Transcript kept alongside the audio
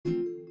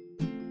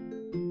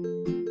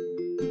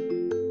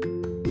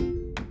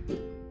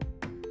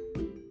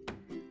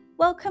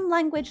Welcome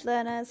language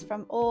learners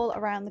from all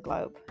around the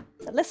globe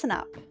to Listen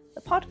Up,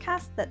 the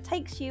podcast that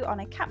takes you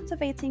on a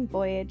captivating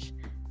voyage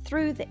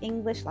through the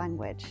English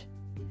language.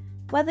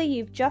 Whether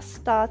you've just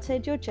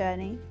started your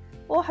journey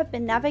or have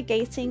been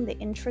navigating the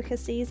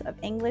intricacies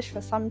of English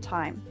for some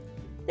time,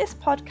 this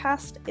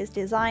podcast is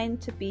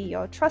designed to be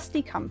your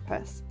trusty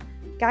compass,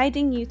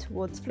 guiding you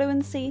towards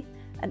fluency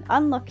and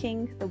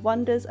unlocking the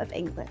wonders of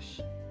English.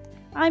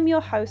 I'm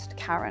your host,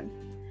 Karen,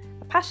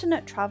 a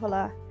passionate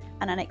traveller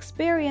and an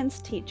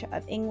experienced teacher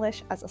of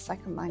English as a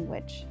second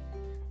language.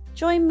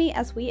 Join me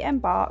as we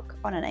embark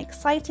on an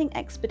exciting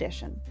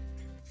expedition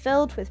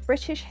filled with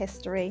British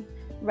history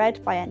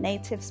read by a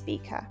native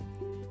speaker.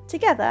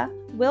 Together,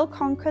 we'll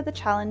conquer the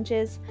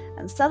challenges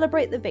and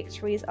celebrate the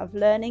victories of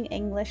learning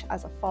English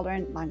as a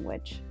foreign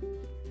language.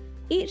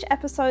 Each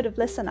episode of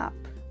Listen Up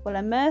will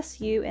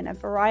immerse you in a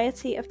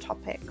variety of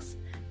topics,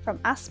 from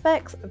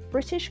aspects of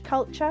British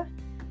culture,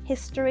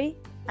 history,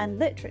 and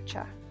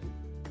literature.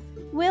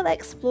 We'll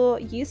explore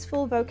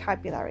useful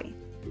vocabulary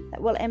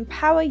that will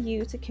empower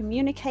you to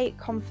communicate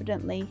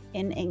confidently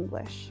in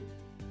English.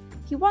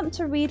 If you want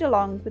to read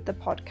along with the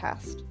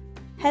podcast,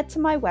 head to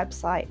my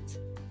website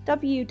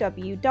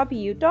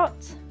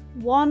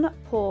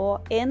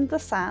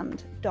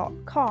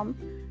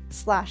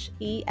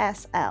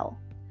www.onepawinthesand.com/ESL.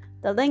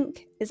 The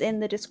link is in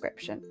the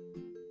description.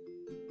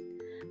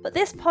 But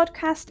this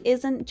podcast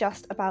isn't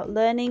just about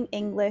learning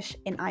English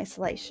in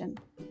isolation.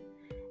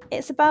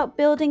 It's about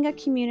building a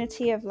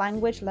community of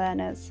language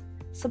learners,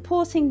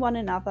 supporting one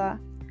another,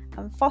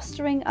 and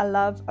fostering a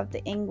love of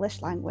the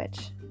English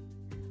language.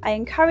 I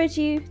encourage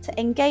you to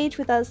engage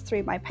with us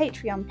through my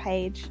Patreon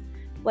page,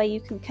 where you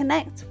can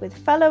connect with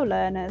fellow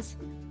learners,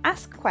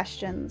 ask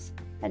questions,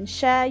 and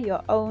share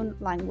your own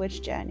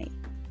language journey.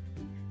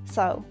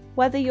 So,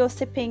 whether you're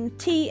sipping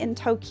tea in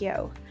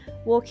Tokyo,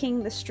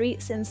 walking the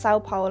streets in Sao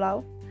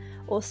Paulo,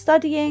 or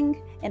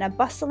studying in a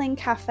bustling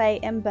cafe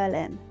in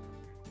Berlin,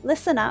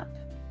 Listen Up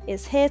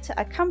is here to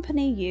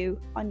accompany you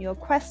on your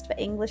quest for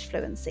English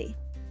fluency.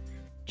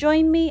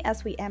 Join me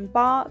as we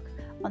embark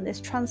on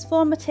this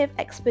transformative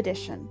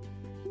expedition,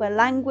 where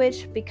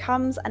language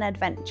becomes an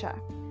adventure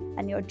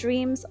and your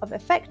dreams of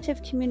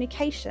effective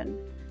communication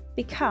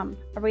become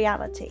a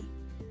reality.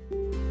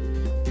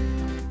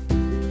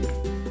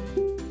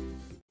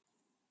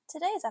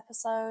 Today's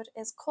episode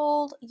is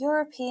called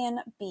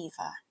European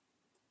Beaver.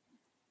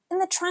 In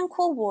the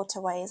tranquil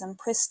waterways and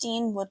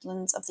pristine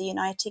woodlands of the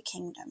United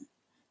Kingdom,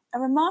 a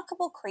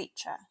remarkable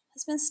creature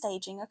has been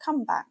staging a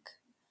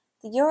comeback,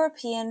 the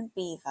European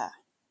beaver.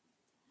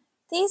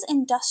 These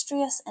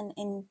industrious and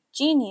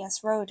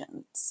ingenious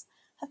rodents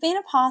have been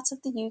a part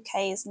of the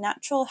UK's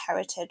natural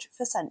heritage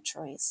for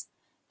centuries,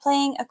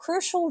 playing a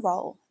crucial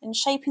role in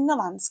shaping the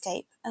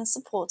landscape and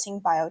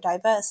supporting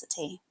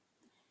biodiversity.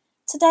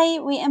 Today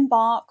we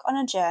embark on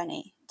a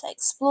journey to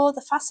explore the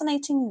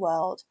fascinating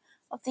world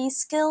of these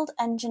skilled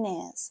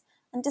engineers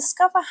and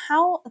discover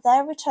how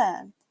their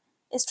return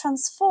is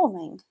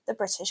transforming the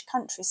British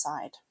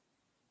countryside.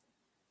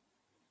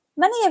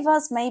 Many of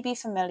us may be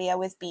familiar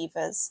with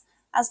beavers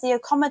as the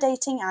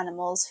accommodating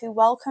animals who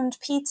welcomed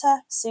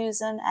Peter,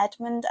 Susan,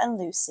 Edmund, and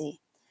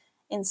Lucy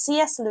in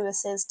C.S.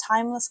 Lewis's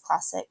timeless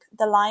classic,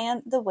 The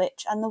Lion, the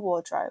Witch, and the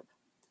Wardrobe.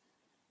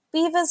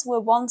 Beavers were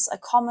once a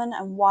common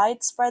and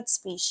widespread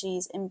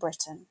species in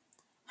Britain.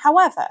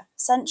 However,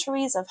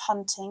 centuries of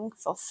hunting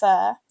for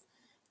fur,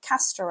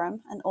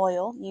 castoreum, and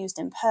oil used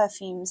in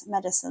perfumes,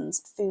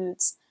 medicines,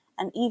 foods,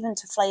 and even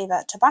to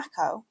flavour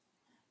tobacco,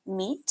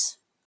 meat.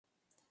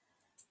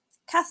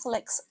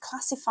 Catholics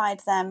classified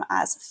them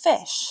as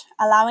fish,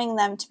 allowing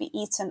them to be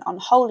eaten on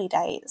holy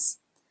days,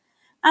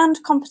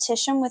 and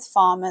competition with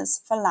farmers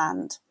for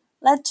land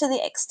led to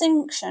the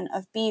extinction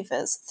of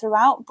beavers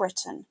throughout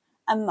Britain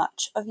and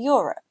much of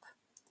Europe.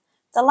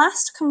 The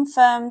last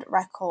confirmed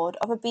record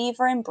of a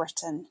beaver in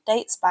Britain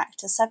dates back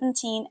to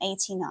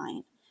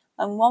 1789,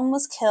 when one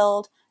was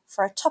killed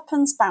for a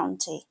twopence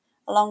bounty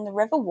along the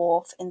River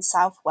Wharfe in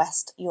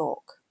southwest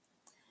York.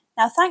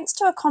 Now, thanks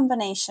to a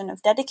combination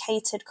of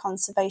dedicated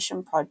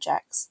conservation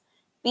projects,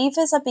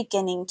 beavers are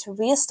beginning to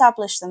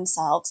re-establish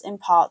themselves in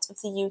parts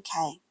of the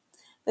UK,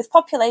 with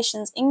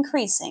populations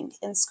increasing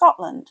in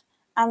Scotland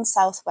and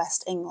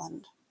southwest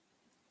England.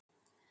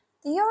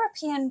 The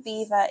European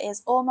beaver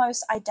is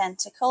almost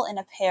identical in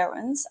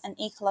appearance and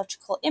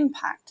ecological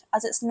impact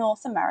as its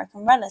North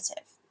American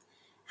relative.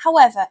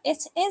 However,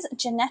 it is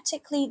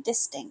genetically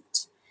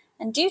distinct,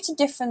 and due to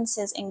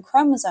differences in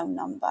chromosome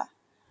number,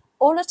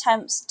 all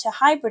attempts to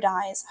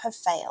hybridize have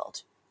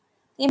failed.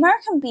 The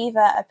American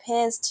beaver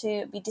appears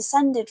to be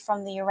descended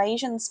from the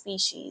Eurasian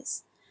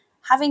species,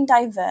 having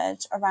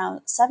diverged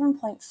around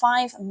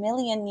 7.5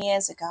 million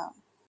years ago.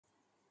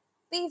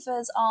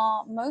 Beavers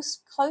are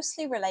most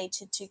closely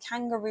related to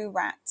kangaroo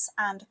rats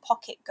and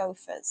pocket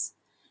gophers,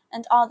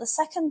 and are the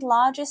second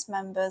largest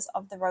members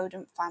of the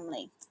rodent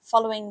family,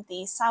 following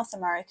the South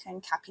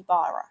American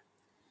capybara.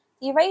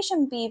 The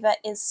Eurasian beaver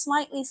is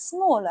slightly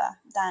smaller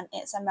than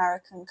its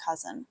American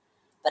cousin,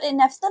 but is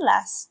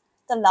nevertheless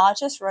the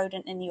largest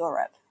rodent in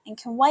Europe and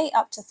can weigh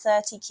up to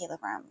 30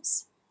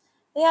 kilograms.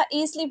 They are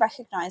easily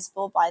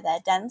recognisable by their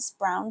dense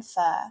brown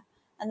fur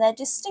and their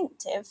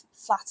distinctive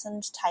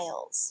flattened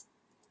tails.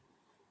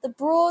 The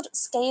broad,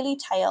 scaly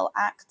tail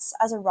acts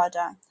as a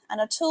rudder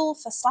and a tool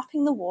for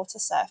slapping the water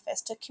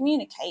surface to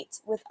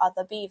communicate with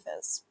other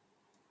beavers.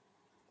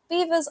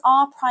 Beavers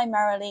are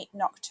primarily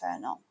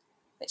nocturnal,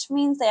 which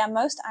means they are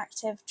most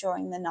active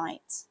during the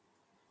night.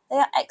 They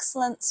are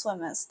excellent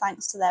swimmers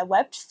thanks to their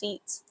webbed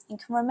feet and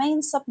can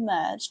remain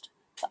submerged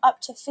for up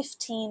to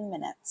 15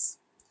 minutes.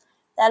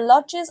 Their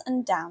lodges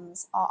and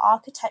dams are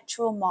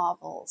architectural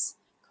marvels,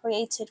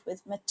 created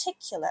with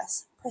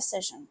meticulous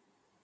precision.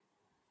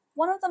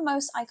 One of the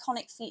most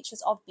iconic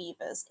features of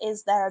beavers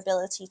is their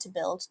ability to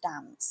build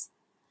dams.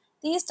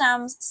 These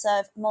dams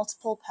serve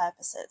multiple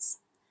purposes.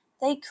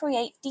 They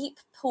create deep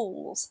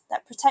pools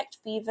that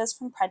protect beavers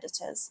from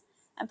predators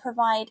and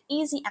provide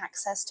easy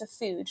access to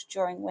food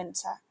during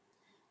winter,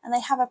 and they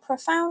have a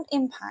profound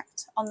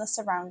impact on the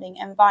surrounding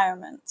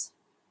environment.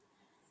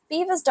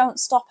 Beavers don't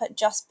stop at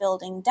just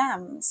building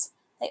dams.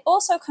 They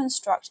also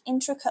construct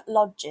intricate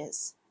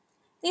lodges.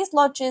 These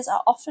lodges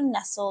are often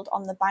nestled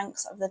on the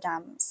banks of the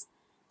dams,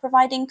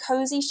 providing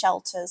cozy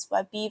shelters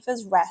where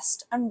beavers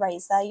rest and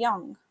raise their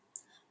young.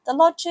 The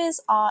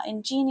lodges are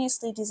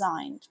ingeniously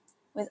designed,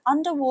 with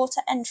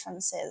underwater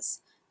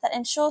entrances that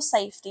ensure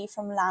safety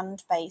from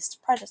land-based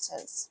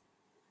predators.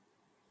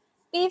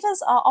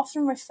 Beavers are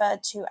often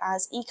referred to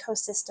as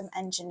ecosystem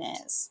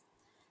engineers.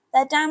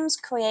 Their dams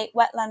create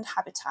wetland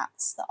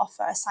habitats that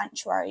offer a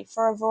sanctuary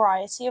for a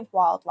variety of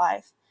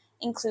wildlife,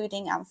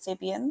 including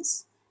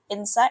amphibians,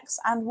 insects,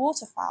 and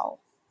waterfowl.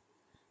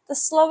 The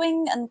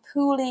slowing and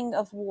pooling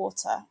of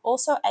water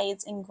also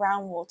aids in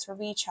groundwater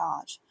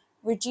recharge,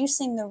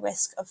 reducing the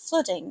risk of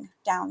flooding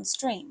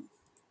downstream.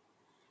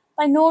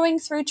 By gnawing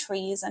through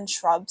trees and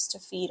shrubs to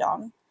feed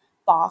on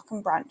bark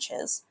and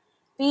branches,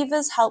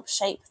 beavers help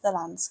shape the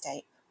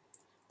landscape.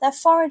 Their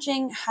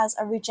foraging has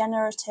a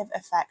regenerative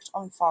effect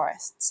on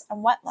forests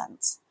and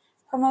wetlands,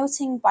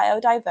 promoting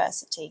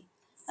biodiversity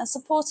and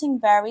supporting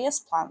various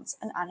plants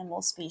and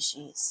animal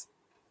species.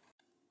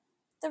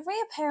 The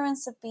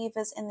reappearance of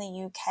beavers in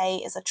the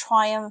UK is a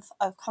triumph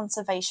of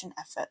conservation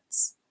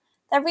efforts.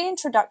 Their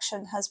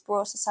reintroduction has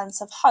brought a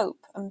sense of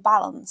hope and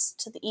balance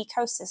to the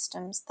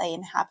ecosystems they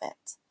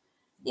inhabit.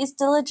 These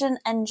diligent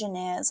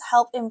engineers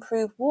help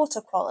improve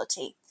water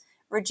quality,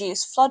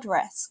 reduce flood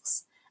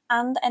risks,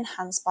 and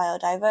enhance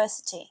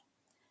biodiversity.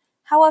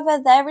 However,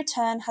 their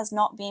return has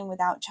not been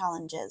without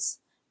challenges.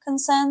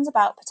 Concerns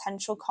about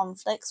potential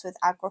conflicts with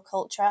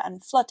agriculture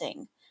and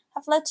flooding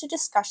have led to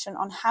discussion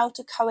on how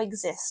to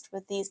coexist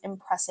with these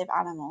impressive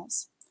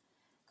animals.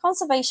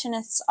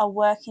 Conservationists are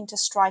working to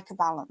strike a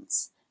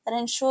balance that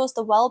ensures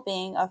the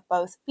well-being of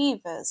both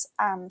beavers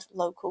and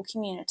local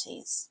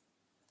communities.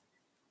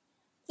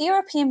 The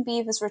European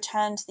beaver's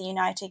return to the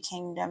United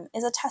Kingdom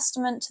is a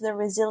testament to the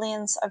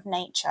resilience of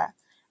nature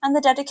and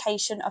the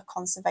dedication of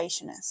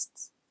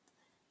conservationists.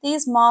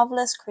 These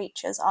marvellous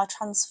creatures are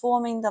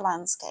transforming the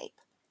landscape,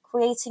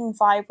 creating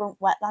vibrant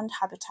wetland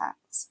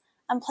habitats,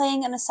 and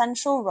playing an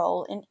essential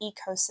role in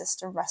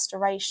ecosystem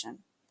restoration.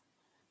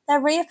 Their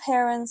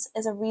reappearance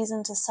is a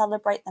reason to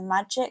celebrate the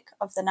magic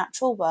of the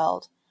natural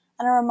world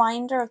and a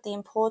reminder of the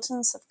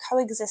importance of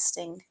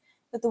coexisting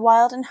with the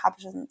wild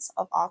inhabitants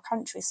of our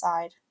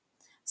countryside.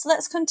 So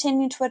let's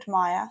continue to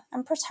admire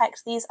and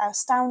protect these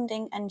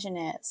astounding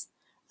engineers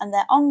and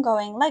their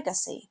ongoing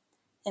legacy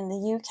in the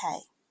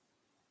UK.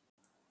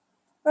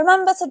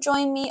 Remember to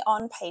join me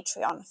on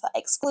Patreon for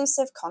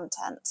exclusive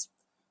content.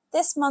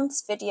 This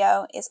month's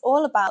video is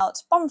all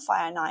about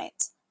Bonfire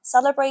Night,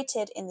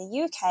 celebrated in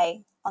the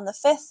UK on the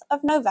 5th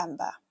of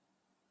November.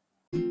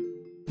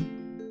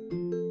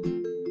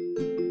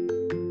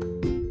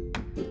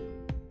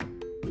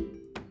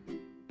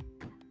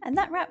 And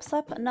that wraps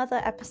up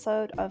another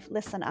episode of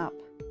Listen Up.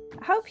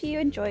 I hope you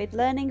enjoyed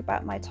learning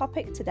about my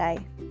topic today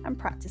and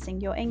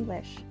practicing your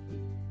English.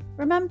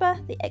 Remember,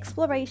 the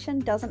exploration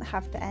doesn't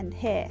have to end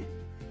here.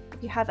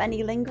 If you have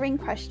any lingering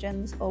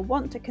questions or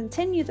want to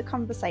continue the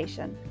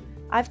conversation,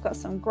 I've got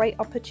some great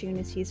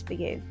opportunities for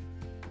you.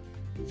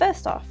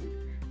 First off,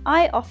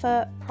 I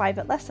offer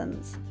private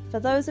lessons for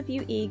those of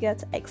you eager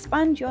to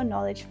expand your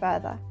knowledge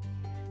further,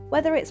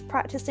 whether it's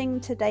practicing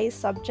today's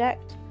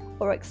subject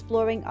or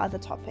exploring other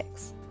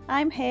topics.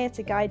 I'm here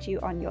to guide you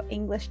on your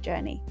English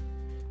journey.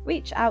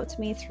 Reach out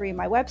to me through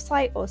my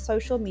website or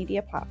social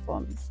media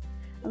platforms,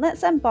 and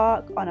let's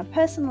embark on a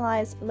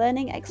personalised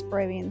learning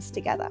experience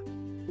together.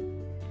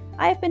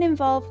 I have been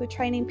involved with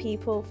training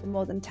people for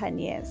more than 10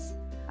 years.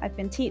 I've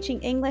been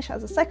teaching English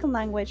as a second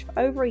language for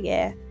over a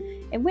year,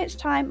 in which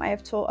time I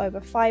have taught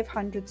over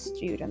 500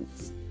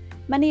 students,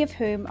 many of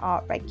whom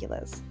are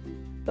regulars.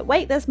 But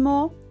wait, there's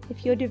more.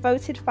 If you're a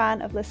devoted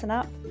fan of Listen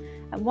Up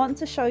and want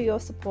to show your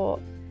support,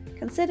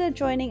 consider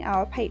joining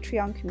our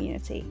Patreon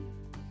community.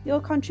 Your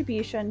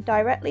contribution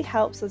directly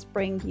helps us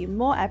bring you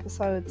more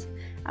episodes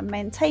and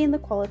maintain the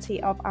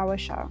quality of our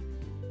show.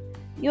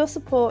 Your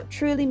support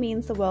truly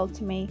means the world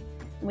to me,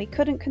 and we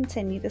couldn't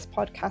continue this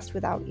podcast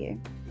without you.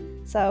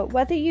 So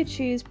whether you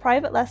choose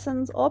private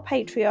lessons or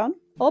Patreon,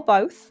 or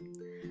both,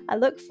 I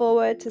look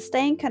forward to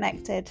staying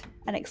connected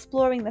and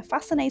exploring the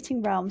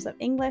fascinating realms of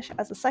English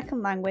as a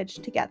second language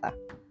together.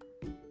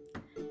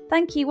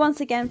 Thank you once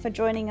again for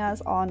joining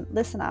us on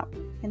Listen Up.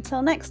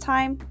 Until next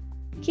time,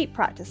 keep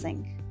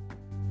practicing.